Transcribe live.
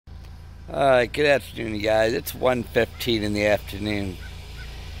Good afternoon, you guys. It's 1:15 in the afternoon.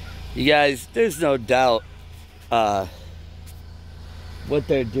 You guys, there's no doubt what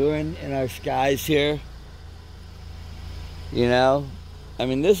they're doing in our skies here. You know? I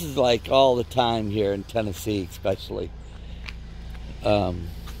mean, this is like all the time here in Tennessee, especially. But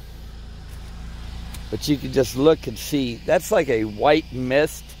you can just look and see. That's like a white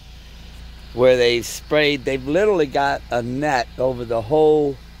mist where they've literally got a net over the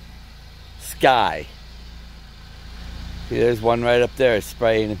whole sky. See, there's one right up there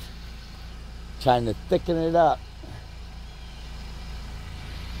spraying, trying to thicken it up.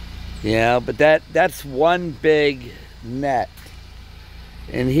 You know, but that's one big net.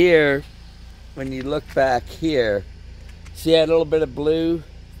 And here, when you look back here, see that little bit of blue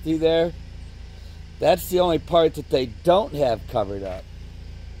through there? That's the only part that they don't have covered up.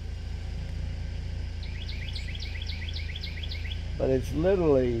 But it's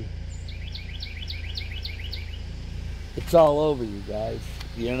literally, it's all over, you guys.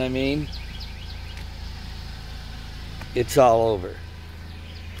 You know what I mean? It's all over.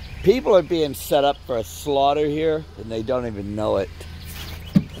 People are being set up for a slaughter here, and they don't even know it.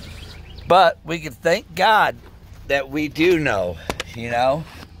 But we can thank God that we do know, you know?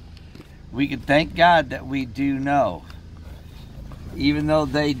 We can thank God that we do know. Even though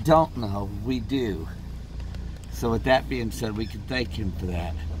they don't know, we do. So with that being said, we can thank Him for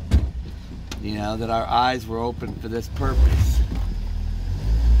that. You know, that our eyes were open for this purpose.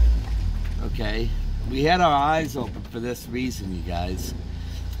 Okay? We had our eyes open for this reason, you guys.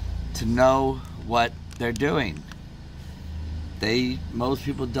 To know what they're doing. Most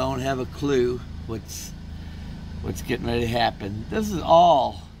people don't have a clue what's getting ready to happen. This is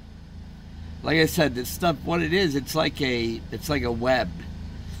all, like I said, this stuff, what it is, it's like a web,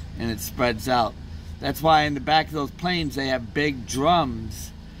 and it spreads out. That's why in the back of those planes they have big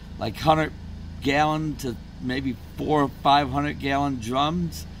drums, like 100-gallon to maybe 400 or 500-gallon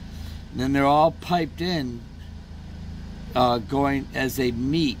drums. And then they're all piped in, going as they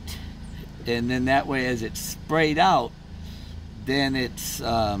meet, and then that way, as it's sprayed out, then it's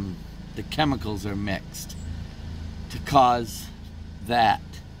the chemicals are mixed to cause that.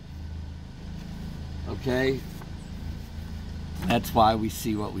 Okay, that's why we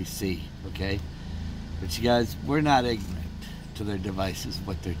see what we see. Okay, but you guys, we're not ignorant to their devices,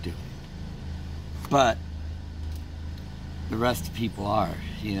 what they're doing, but the rest of people are,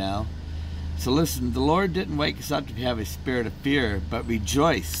 you know. So listen, the Lord didn't wake us up to have a spirit of fear, but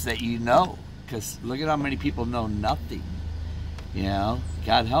rejoice that you know. Because look at how many people know nothing. You know,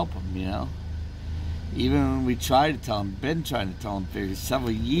 God help them, you know. Even when we try to tell them, been trying to tell them for several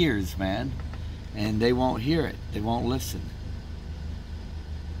years, man. And they won't hear it. They won't listen.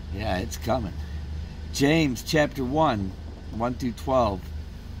 Yeah, it's coming. James chapter 1, 1 through 12.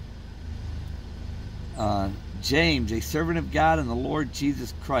 James, a servant of God and the Lord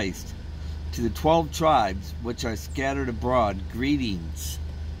Jesus Christ, to the 12 tribes which are scattered abroad, greetings.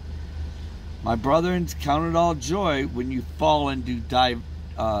 My brethren, count it all joy when you fall into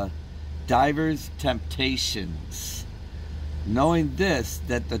divers temptations, knowing this,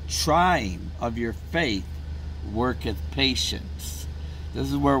 that the trying of your faith worketh patience. This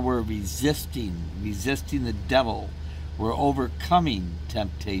is where we're resisting the devil. We're overcoming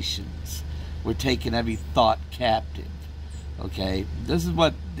temptations. We're taking every thought captive. Okay, this is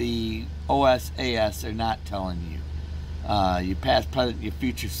what the OSAS are not telling you. Your past, present, your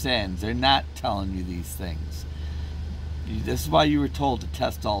future sins. They're not telling you these things. This is why you were told to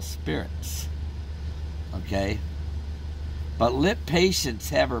test all spirits. Okay? But let patience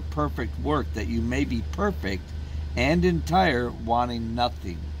have her perfect work, that you may be perfect and entire, wanting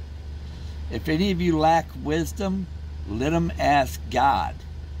nothing. If any of you lack wisdom, let him ask God,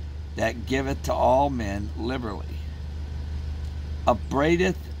 that giveth to all men liberally,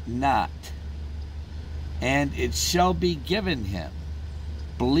 upbraideth not, and it shall be given him.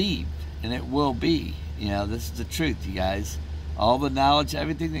 Believe, and it will be. You know, this is the truth, you guys. All the knowledge,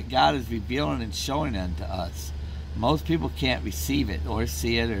 everything that God is revealing and showing unto us. Most people can't receive it or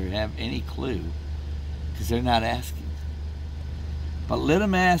see it or have any clue because they're not asking. But let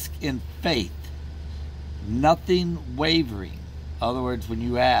them ask in faith, nothing wavering. In other words, when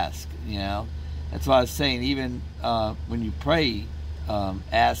you ask, you know, that's why I was saying, even when you pray,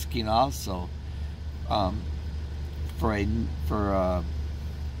 asking also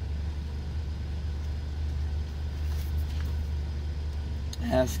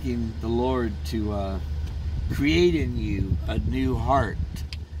asking the Lord to create in you a new heart,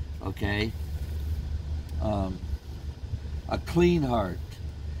 okay, a clean heart,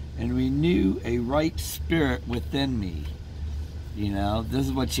 and renew a right spirit within me. You know, this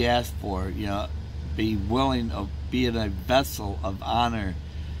is what you ask for. You know, be willing of being a vessel of honor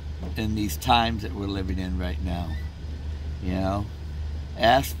in these times that we're living in right now. You know,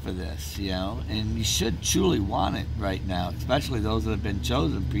 ask for this, you know, and you should truly want it right now, especially those that have been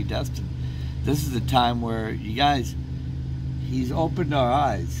chosen, predestined. This is the time where, you guys, he's opened our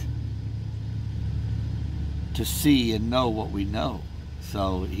eyes to see and know what we know.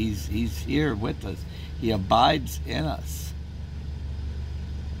 So he's here with us. He abides in us.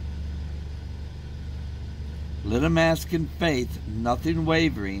 Let him ask in faith, nothing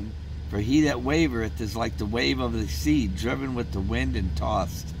wavering, for he that wavereth is like the wave of the sea, driven with the wind and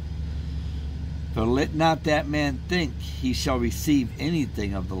tossed. For let not that man think he shall receive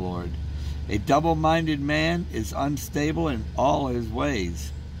anything of the Lord. A double-minded man is unstable in all his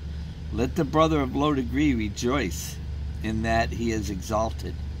ways. Let the brother of low degree rejoice in that he is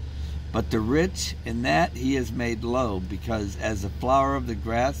exalted, but the rich in that he is made low, because as the flower of the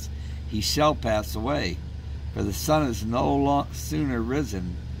grass he shall pass away. For the sun is no sooner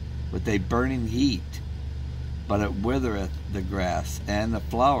risen with a burning heat, but it withereth the grass, and the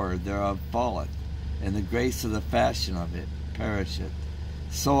flower thereof falleth, and the grace of the fashion of it perisheth.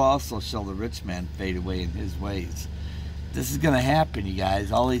 So also shall the rich man fade away in his ways. This is going to happen, you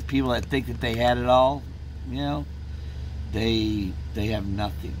guys. All these people that think that they had it all, you know, they have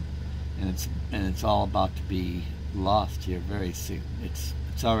nothing, and it's all about to be lost here very soon. It's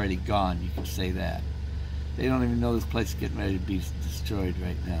already gone. You can say that. They don't even know this place is getting ready to be destroyed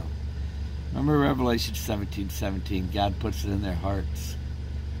right now. Remember Revelation 17:17. God puts it in their hearts.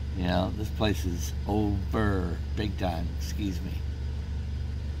 You know, this place is over big time. Excuse me.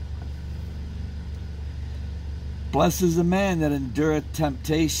 Blessed is the man that endureth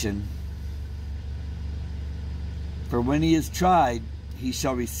temptation, for when he is tried, he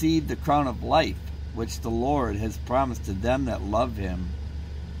shall receive the crown of life, which the Lord has promised to them that love him.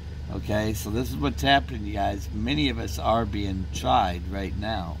 Okay, so this is what's happening, you guys. Many of us are being tried right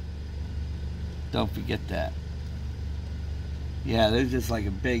now. Don't forget that. Yeah, there's just like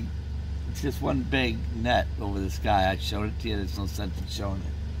it's just one big net over the sky. I showed it to you. There's no sense in showing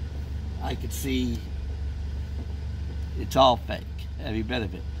it. I could see it's all fake, every bit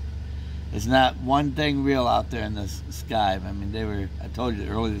of it. There's not one thing real out there in the sky. I mean, I told you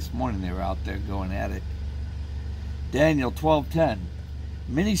early this morning, they were out there going at it. Daniel 12:10.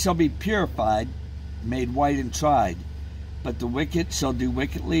 Many shall be purified, made white and tried, but the wicked shall do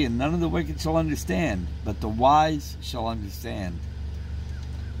wickedly, and none of the wicked shall understand, but the wise shall understand.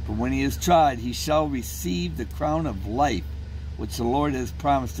 For when he is tried, he shall receive the crown of life, which the Lord has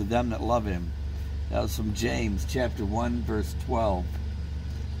promised to them that love him. That was from James chapter 1, verse 12.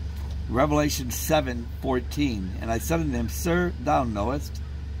 Revelation 7:14. And I said unto him, Sir, thou knowest.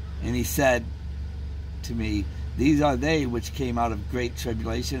 And he said to me, These are they which came out of great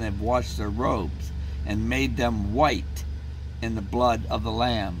tribulation, and have washed their robes, and made them white in the blood of the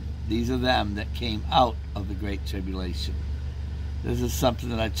Lamb. These are them that came out of the great tribulation. This is something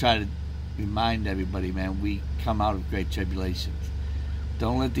that I try to remind everybody, man. We come out of great tribulations.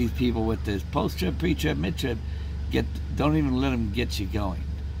 Don't let these people with this post-trib, pre-trib, mid-trib, don't even let them get you going.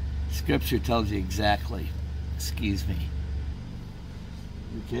 Scripture tells you exactly. Excuse me.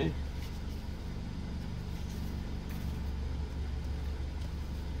 Okay?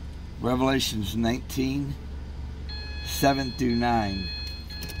 Revelations 19, 7 through 9.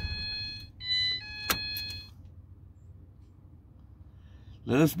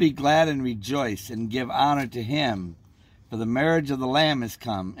 Let us be glad and rejoice and give honor to him, for the marriage of the Lamb is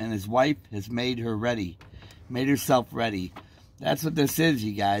come, and his wife has made herself ready. That's what this is,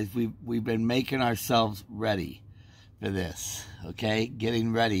 you guys. We've been making ourselves ready for this, okay?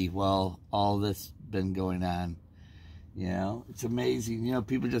 Getting ready while all this been going on. You know, it's amazing. You know,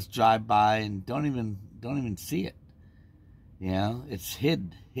 people just drive by and don't even see it. You know, it's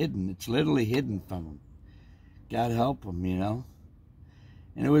hidden. It's literally hidden from them. God help them, you know.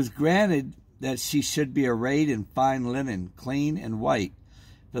 And it was granted that she should be arrayed in fine linen, clean and white.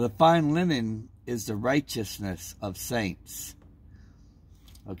 For the fine linen is the righteousness of saints.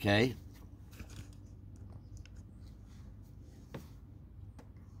 Okay?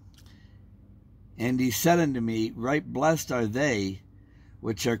 And he said unto me, Right blessed are they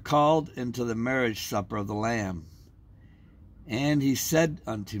which are called into the marriage supper of the Lamb. And he said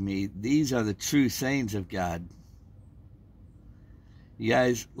unto me, These are the true sayings of God. You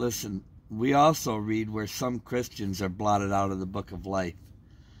guys, listen, we also read where some Christians are blotted out of the book of life.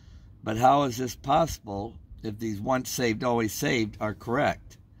 But how is this possible if these once saved, always saved are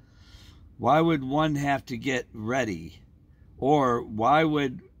correct? Why would one have to get ready? Or why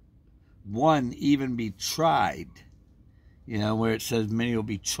would one even be tried? where it says many will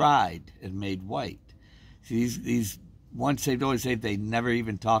be tried and made white. See, these once saved, always saved, they never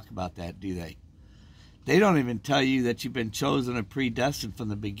even talk about that, do they? They don't even tell you that you've been chosen and predestined from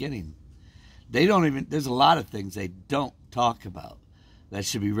the beginning. They don't even, there's a lot of things they don't talk about that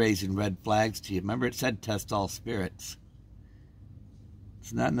should be raising red flags to you. Remember, it said test all spirits.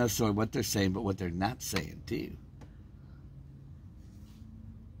 It's not necessarily what they're saying, but what they're not saying to you.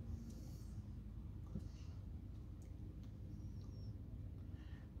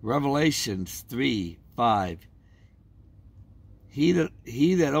 Revelations 3:5. He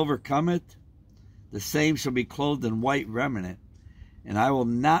that overcometh, the same shall be clothed in white raiment, and I will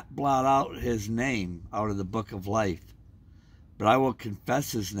not blot out his name out of the book of life, but I will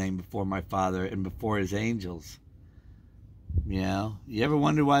confess his name before my Father and before his angels. You ever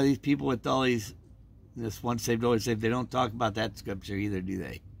wonder why these people with all these, this once saved, always saved, they don't talk about that scripture either, do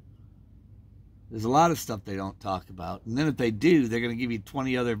they? There's a lot of stuff they don't talk about. And then if they do, they're going to give you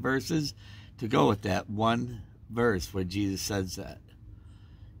 20 other verses to go with that one verse where Jesus says that.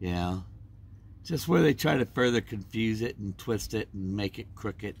 Just where they try to further confuse it and twist it and make it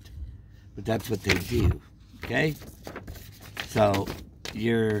crooked. But that's what they do. Okay? So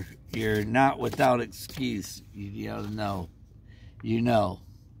you're not without excuse. You know. You know.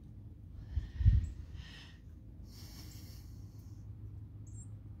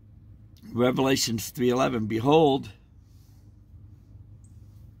 Revelations 3:11, behold,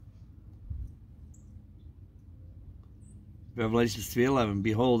 Revelations 3:11,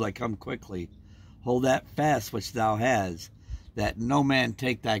 behold, I come quickly. Hold that fast which thou hast, that no man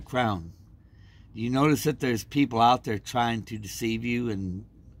take thy crown. You notice that there's people out there trying to deceive you, and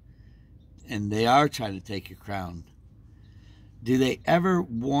they are trying to take your crown. Do they ever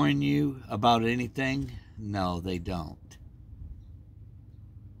warn you about anything? No, they don't.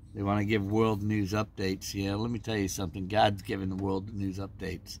 They want to give world news updates. Let me tell you something. God's giving the world news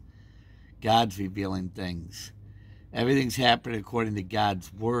updates. God's revealing things. Everything's happening according to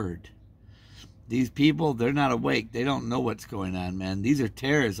God's word. These people, they're not awake. They don't know what's going on, man. These are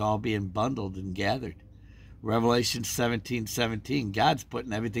terrors all being bundled and gathered. Revelation 17:17. God's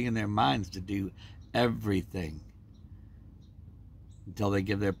putting everything in their minds to do everything until they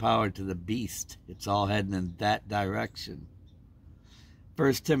give their power to the beast. It's all heading in that direction.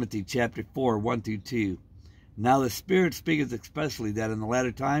 1 Timothy chapter 4, 1-2. Now the Spirit speaketh expressly that in the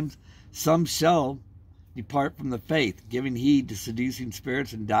latter times some shall depart from the faith, giving heed to seducing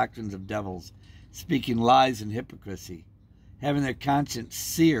spirits and doctrines of devils, speaking lies and hypocrisy, having their conscience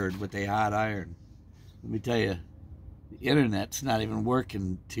seared with a hot iron. Let me tell you, the internet's not even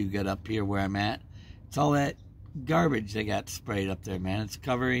working too good up here where I'm at. It's all that garbage they got sprayed up there, man. It's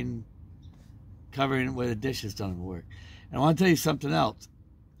covering where the dishes don't even work. And I want to tell you something else.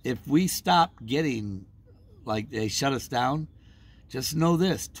 If we stop getting, like they shut us down, just know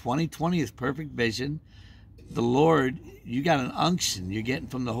this. 2020 is perfect vision. The Lord, you got an unction you're getting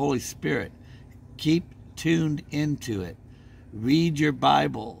from the Holy Spirit. Keep tuned into it. Read your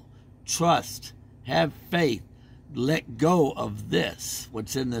Bible. Trust. Have faith. Let go of this,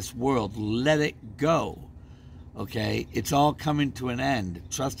 what's in this world. Let it go. Okay? It's all coming to an end.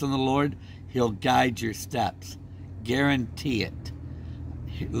 Trust in the Lord. He'll guide your steps. Guarantee it.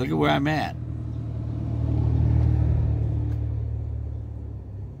 Look at where I'm at.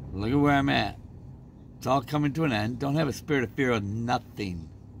 Look at where I'm at. It's all coming to an end. Don't have a spirit of fear of nothing.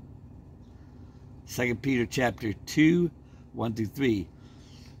 2 Peter chapter 2, 1-3.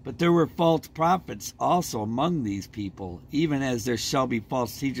 But there were false prophets also among these people, even as there shall be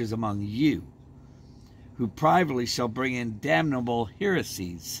false teachers among you, who privately shall bring in damnable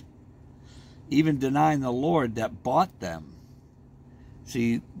heresies, even denying the Lord that bought them.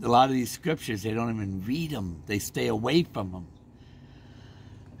 See, a lot of these scriptures, they don't even read them. They stay away from them.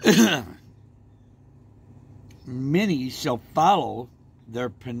 Many shall follow their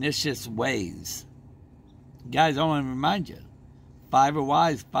pernicious ways. Guys, I want to remind you, 5 are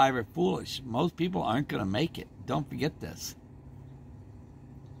wise, 5 are foolish. Most people aren't going to make it. Don't forget this.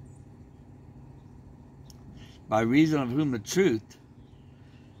 By reason of whom the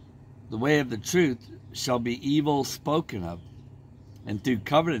way of the truth shall be evil spoken of, and through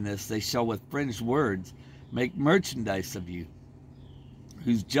covetousness they shall with fringed words make merchandise of you,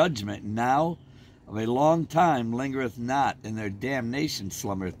 whose judgment now of a long time lingereth not, and their damnation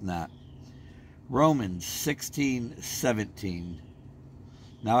slumbereth not. Romans 16:17.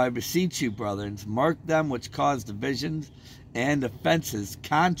 Now I beseech you, brethren, mark them which cause divisions and offenses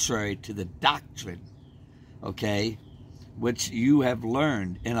contrary to the doctrine, which you have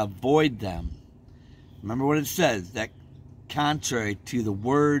learned, and avoid them. Remember what it says, that contrary to the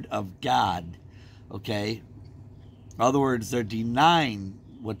word of God, In other words, they're denying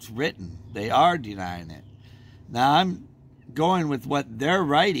what's written. They are denying it. Now, I'm going with what they're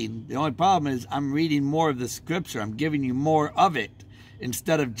writing. The only problem is I'm reading more of the scripture. I'm giving you more of it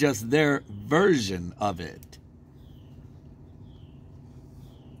instead of just their version of it.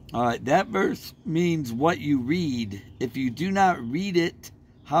 All right, that verse means what you read. If you do not read it,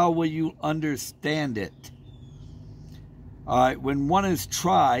 how will you understand it? All right, when one is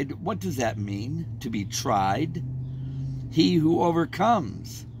tried, what does that mean, to be tried? He who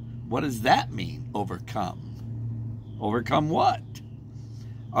overcomes. What does that mean, overcome? Overcome what?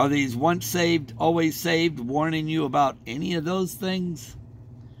 Are these once saved, always saved, warning you about any of those things?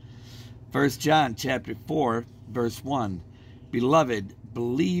 1 John chapter 4, verse 1. Beloved,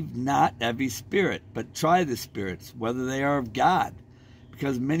 believe not every spirit, but try the spirits, whether they are of God,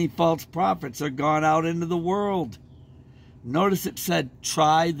 because many false prophets are gone out into the world. Notice it said,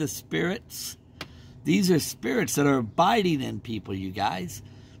 try the spirits. These are spirits that are abiding in people, you guys.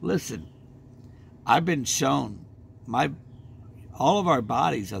 Listen, I've been shown all of our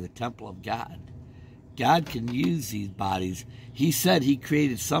bodies are the temple of God. God can use these bodies. He said he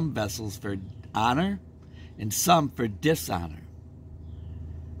created some vessels for honor and some for dishonor.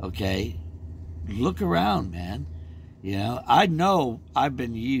 Okay? Look around, man. You know I've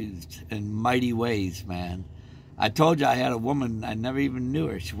been used in mighty ways, man. I told you I had a woman, I never even knew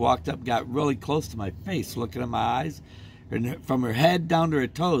her. She walked up, got really close to my face, looking in my eyes. And from her head down to her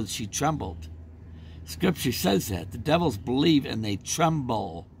toes, she trembled. Scripture says that. The devils believe and they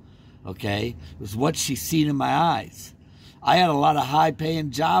tremble. Okay? It was what she's seen in my eyes. I had a lot of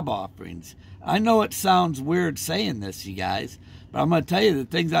high-paying job offerings. I know it sounds weird saying this, you guys, but I'm going to tell you the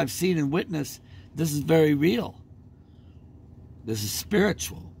things I've seen and witnessed, this is very real. This is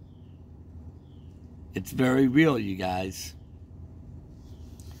spiritual. It's very real, you guys.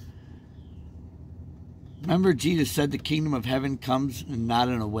 Remember, Jesus said the kingdom of heaven comes not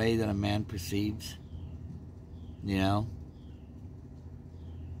in a way that a man perceives. You know?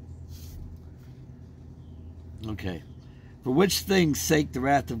 Okay. For which things sake the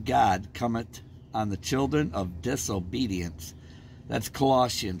wrath of God cometh on the children of disobedience. That's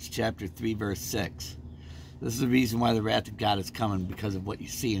Colossians chapter 3, verse 6. This is the reason why the wrath of God is coming, because of what you're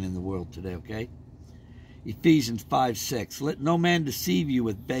seeing in the world today, okay? Ephesians 5:6. Let no man deceive you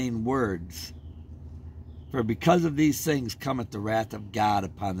with vain words. For because of these things cometh the wrath of God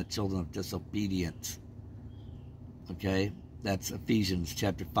upon the children of disobedience. Okay? That's Ephesians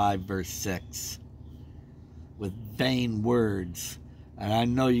chapter 5, verse 6. With vain words. And I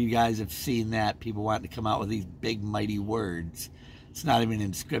know you guys have seen that. People want to come out with these big, mighty words. It's not even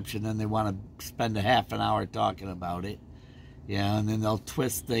in Scripture. Then they want to spend a half an hour talking about it. Yeah, and then they'll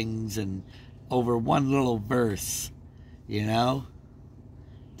twist things and over one little verse, you know,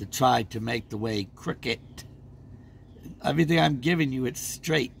 to try to make the way crooked. Everything I'm giving you, it's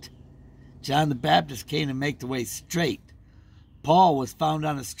straight. John the Baptist came to make the way straight. Paul was found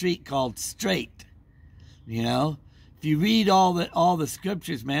on a street called Straight. You know, if you read all the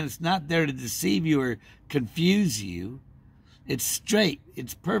scriptures, man, it's not there to deceive you or confuse you. It's straight.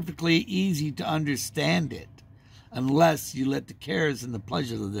 It's perfectly easy to understand it, unless you let the cares and the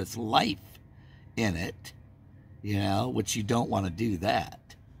pleasures of this life in it, you know, which you don't want to do that.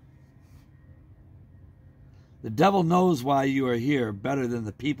 The devil knows why you are here better than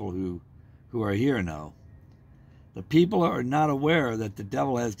the people who are here know. The people are not aware that the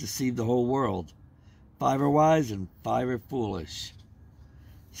devil has deceived the whole world. 5 are wise and 5 are foolish.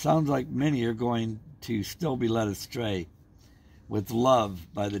 Sounds like many are going to still be led astray with love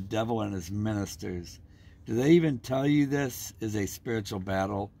by the devil and his ministers. Do they even tell you this is a spiritual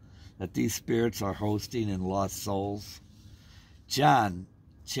battle that these spirits are hosting in lost souls? John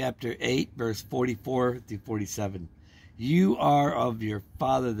chapter 8, verse 44 through 47. You are of your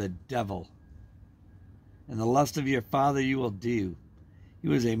father the devil, and the lust of your father you will do. He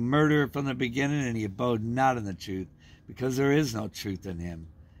was a murderer from the beginning, and he abode not in the truth, because there is no truth in him.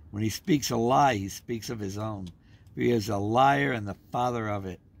 When he speaks a lie, he speaks of his own, for he is a liar and the father of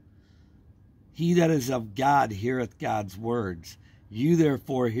it. He that is of God heareth God's words. You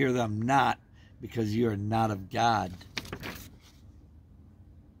therefore hear them not, because you are not of God.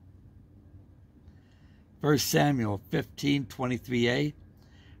 1 Samuel 15:23a.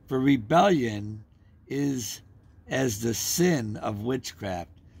 For rebellion is as the sin of witchcraft,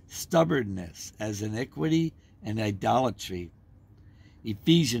 stubbornness as iniquity and idolatry.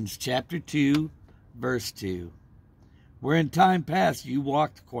 Ephesians chapter 2, verse 2. Where in time past you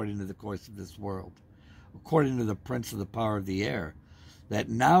walked according to the course of this world, according to the prince of the power of the air, that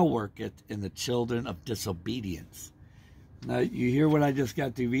now worketh in the children of disobedience. Now, you hear what I just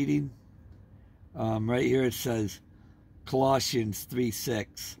got through reading? Right here it says, Colossians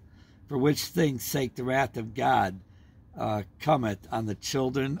 3:6. For which things sake the wrath of God cometh on the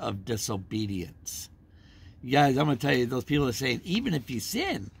children of disobedience. You guys, I'm going to tell you, those people are saying, even if you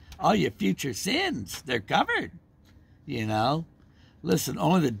sin, all your future sins, they're covered. You know? Listen,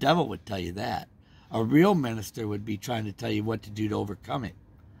 only the devil would tell you that. A real minister would be trying to tell you what to do to overcome it.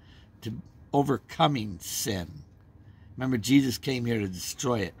 To overcoming sin. Remember, Jesus came here to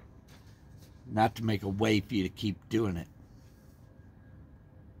destroy it. Not to make a way for you to keep doing it.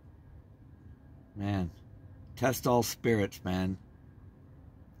 Man. Test all spirits, man.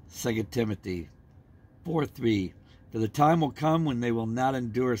 2 Timothy 4:3. For the time will come when they will not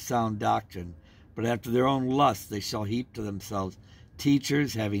endure sound doctrine, but after their own lusts they shall heap to themselves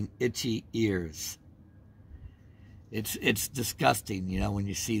teachers having itchy ears. It's disgusting, you know, when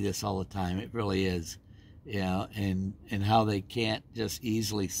you see this all the time. It really is. You know, and how they can't just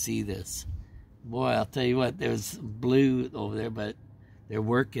easily see this. Boy, I'll tell you what, there's blue over there, but they're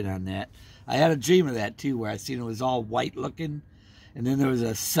working on that. I had a dream of that too, where I seen it was all white looking, and then there was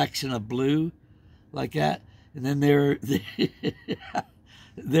a section of blue like that, and then there they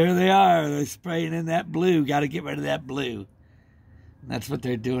are. They're spraying in that blue. Got to get rid of that blue. And that's what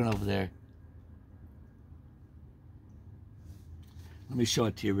they're doing over there. Let me show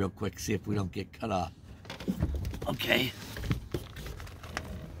it to you real quick, see if we don't get cut off. Okay.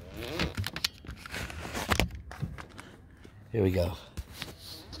 Here we go.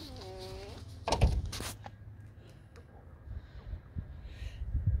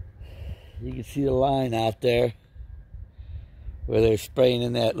 You can see the line out there where they're spraying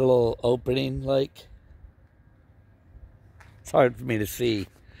in that little opening, like. It's hard for me to see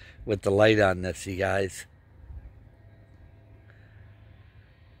with the light on this, you guys.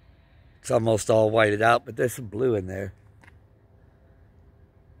 It's almost all whited out, but there's some blue in there.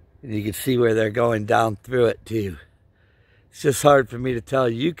 And you can see where they're going down through it too. It's just hard for me to tell.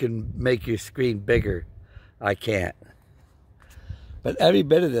 You can make your screen bigger. I can't. But every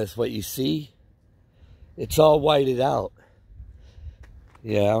bit of this, what you see, it's all whited out.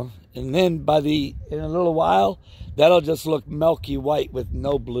 You know? And then in a little while, that'll just look milky white with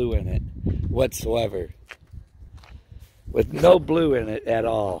no blue in it whatsoever. With no blue in it at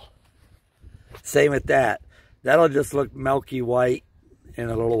all. Same with that. That'll just look milky white in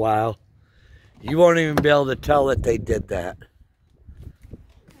a little while. You won't even be able to tell that they did that.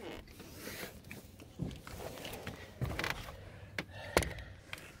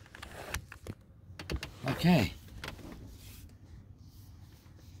 Okay.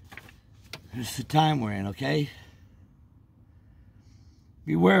 It's the time we're in, okay?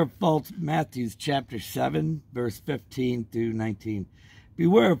 Beware of false, Matthew chapter 7, verse 15 through 19.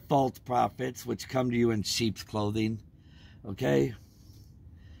 Beware of false prophets, which come to you in sheep's clothing, okay?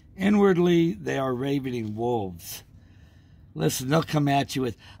 Inwardly, they are ravening wolves. Listen, they'll come at you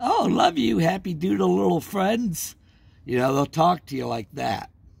with, oh, love you, happy doodle little friends. You know, they'll talk to you like that,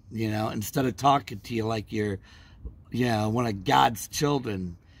 you know, instead of talking to you like you're, you know, one of God's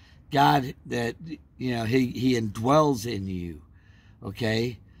children. God that, you know, he indwells in you,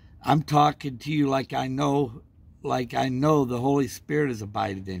 okay? I'm talking to you like I know the Holy Spirit is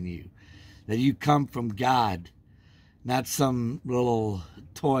abiding in you, that you come from God, not some little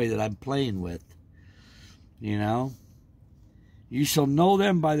toy that I'm playing with, you know? You shall know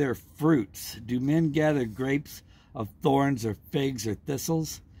them by their fruits. Do men gather grapes of thorns or figs or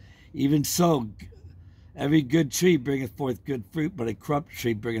thistles? Even so, every good tree bringeth forth good fruit, but a corrupt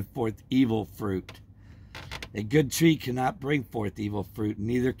tree bringeth forth evil fruit. A good tree cannot bring forth evil fruit,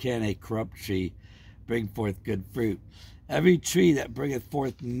 neither can a corrupt tree bring forth good fruit. Every tree that bringeth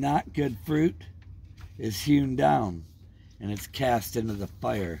forth not good fruit is hewn down, and it's cast into the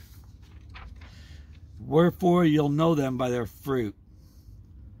fire. Wherefore you'll know them by their fruit.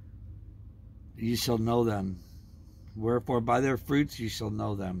 You shall know them. Wherefore by their fruits you shall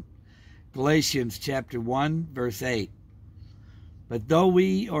know them. Galatians chapter 1, verse 8. But though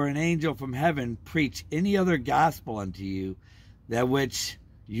we or an angel from heaven preach any other gospel unto you, that which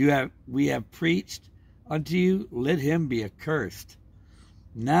we have preached unto you, let him be accursed.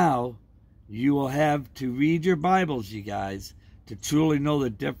 Now you will have to read your Bibles, you guys, to truly know the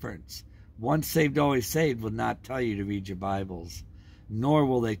difference. Once saved, always saved will not tell you to read your Bibles, nor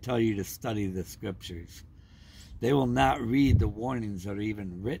will they tell you to study the Scriptures. They will not read the warnings that are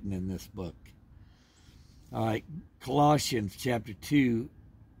even written in this book. All right, Colossians chapter 2,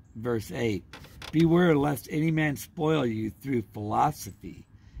 verse 8. Beware lest any man spoil you through philosophy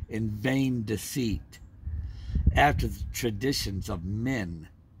and vain deceit, after the traditions of men,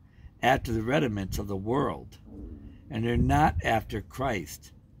 after the rudiments of the world, and are not after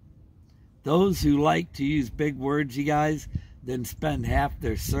Christ. Those who like to use big words, you guys, then spend half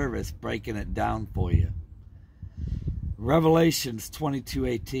their service breaking it down for you. Revelations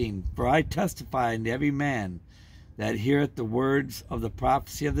 22:18. For I testify unto every man that heareth the words of the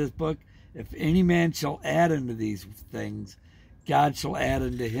prophecy of this book, if any man shall add unto these things, God shall add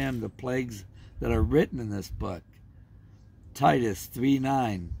unto him the plagues that are written in this book. Titus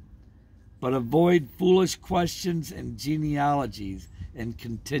 3:9. But avoid foolish questions and genealogies and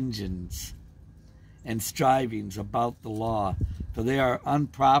contentions and strivings about the law, for they are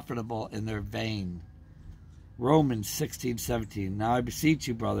unprofitable and they're vain. Romans 16:17. Now I beseech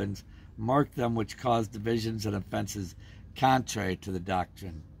you, brethren, mark them which cause divisions and offenses contrary to the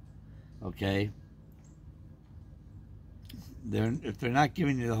doctrine. Okay? If they're not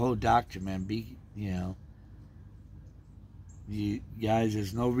giving you the whole doctrine, man, you guys,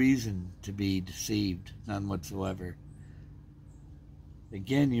 there's no reason to be deceived, none whatsoever.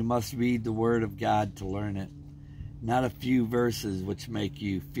 Again, you must read the Word of God to learn it, not a few verses which make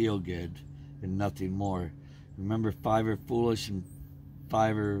you feel good and nothing more. Remember, 5 are foolish and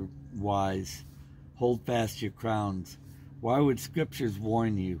 5 are wise. Hold fast your crowns. Why would Scriptures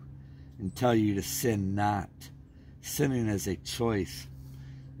warn you and tell you to sin not? Sinning is a choice,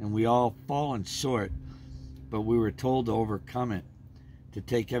 and we all fallen short, but we were told to overcome it, to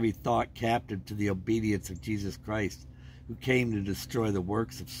take every thought captive to the obedience of Jesus Christ, who came to destroy the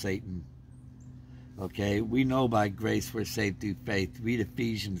works of Satan. Okay, we know by grace we're saved through faith. Read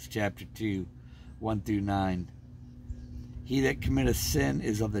Ephesians chapter 2, 1 through 9. He that committeth sin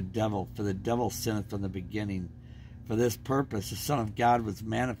is of the devil, for the devil sinneth from the beginning. For this purpose the Son of God was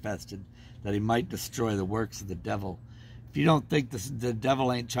manifested, that he might destroy the works of the devil. If you don't think the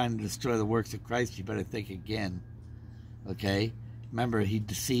devil ain't trying to destroy the works of Christ, you better think again. Okay? Remember, he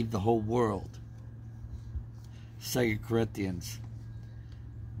deceived the whole world. 2 Corinthians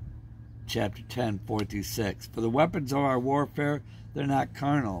chapter 10, 4 through 6. For the weapons of our warfare, they're not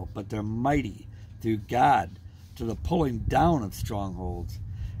carnal, but they're mighty through God to the pulling down of strongholds,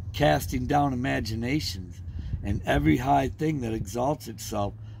 casting down imaginations, and every high thing that exalts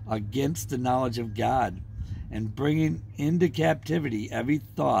itself against the knowledge of God, and bringing into captivity every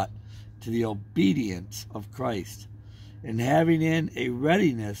thought to the obedience of Christ, and having in a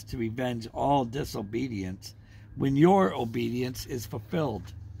readiness to revenge all disobedience when your obedience is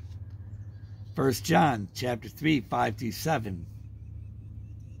fulfilled. 1 John chapter 3, 5 through 7.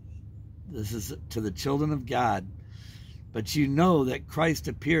 This is to the children of God. But you know that Christ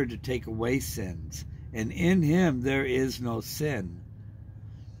appeared to take away sins, and in him there is no sin.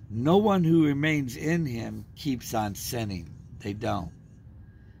 No one who remains in him keeps on sinning. They don't.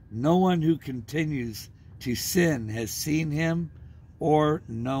 No one who continues to sin has seen him or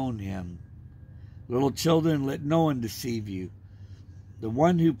known him. Little children, let no one deceive you. The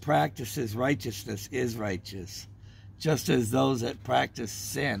one who practices righteousness is righteous, just as those that practice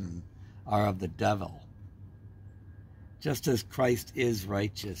sin are of the devil. Just as Christ is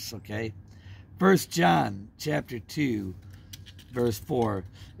righteous, okay? 1 John chapter 2, verse 4.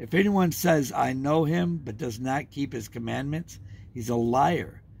 If anyone says, I know him, but does not keep his commandments, he's a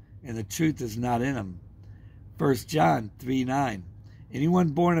liar, and the truth is not in him. 1 John 3, 9. Anyone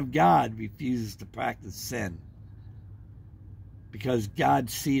born of God refuses to practice sin, because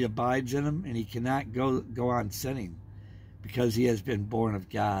God's seed abides in him, and he cannot go on sinning, because he has been born of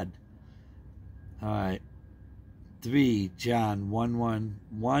God. All right. 3 John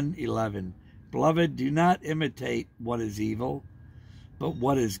 1:11. Beloved, do not imitate what is evil, but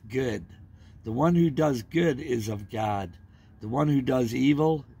what is good. The one who does good is of God. The one who does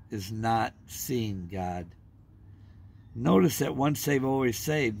evil is not seeing God. Notice that once saved, always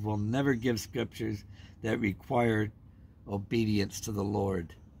saved will never give scriptures that require obedience to the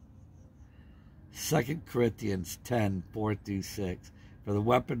Lord. 2 Corinthians 10, 4 through 6. For the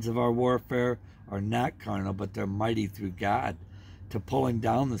weapons of our warfare are not carnal, but they're mighty through God, to pulling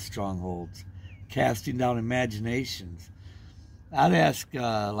down the strongholds, casting down imaginations. I'd ask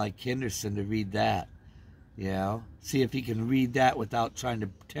like Henderson to read that, see if he can read that without trying to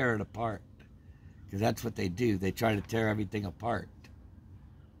tear it apart, because that's what they do. They try to tear everything apart.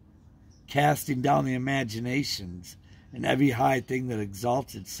 Casting down the imaginations and every high thing that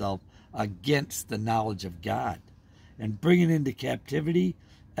exalts itself against the knowledge of God, and bringing into captivity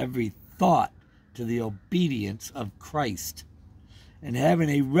every thought to the obedience of Christ, and having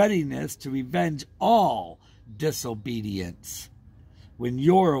a readiness to revenge all disobedience when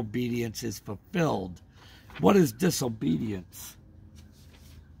your obedience is fulfilled. What is disobedience?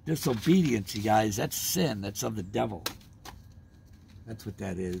 Disobedience, you guys, that's sin. That's of the devil. That's what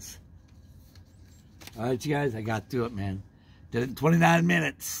that is. All right, you guys, I got through it, man. Did it in 29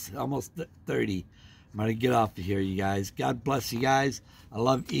 minutes, almost 30. I'm going to get off of here, you guys. God bless you guys. I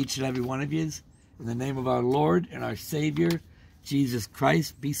love each and every one of you. In the name of our Lord and our Savior, Jesus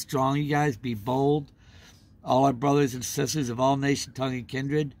Christ, be strong, you guys. Be bold. All our brothers and sisters of all nation, tongue, and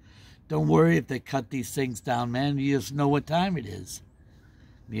kindred, don't worry if they cut these things down, man. You just know what time it is.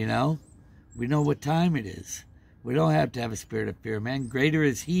 You know? We know what time it is. We don't have to have a spirit of fear, man. Greater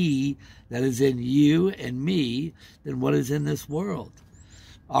is He that is in you and me than what is in this world.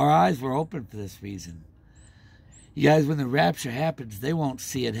 Our eyes were open for this reason. You guys, when the rapture happens, they won't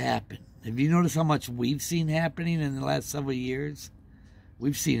see it happen. Have you noticed how much we've seen happening in the last several years?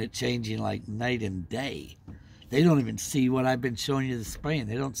 We've seen it changing like night and day. They don't even see what I've been showing you this spring.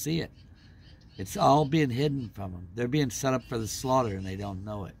 They don't see it. It's all being hidden from them. They're being set up for the slaughter and they don't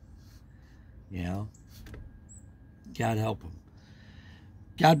know it. You know? God help them.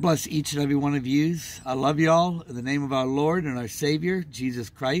 God bless each and every one of you. I love you all in the name of our Lord and our Savior, Jesus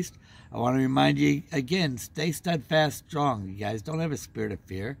Christ. I want to remind you again, stay steadfast, strong. You guys don't have a spirit of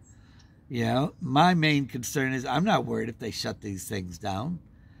fear. You know, my main concern is I'm not worried if they shut these things down.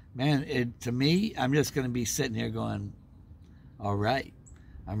 Man, to me, I'm just going to be sitting here going, all right,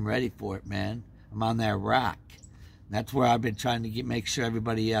 I'm ready for it, man. I'm on that rock. And that's where I've been trying to make sure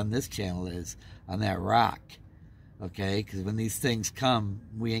everybody on this channel is, on that rock. Okay, because when these things come,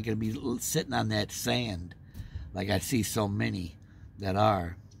 we ain't going to be sitting on that sand like I see so many that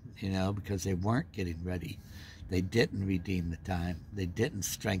are, you know, because they weren't getting ready. They didn't redeem the time. They didn't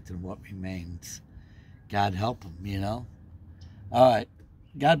strengthen what remains. God help them, you know. All right.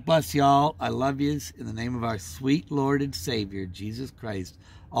 God bless y'all. I love yous in the name of our sweet Lord and Savior, Jesus Christ.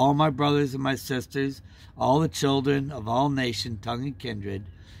 All my brothers and my sisters, all the children of all nation, tongue, and kindred.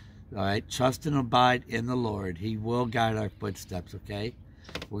 All right. Trust and abide in the Lord. He will guide our footsteps, okay?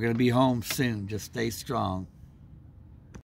 We're going to be home soon. Just stay strong.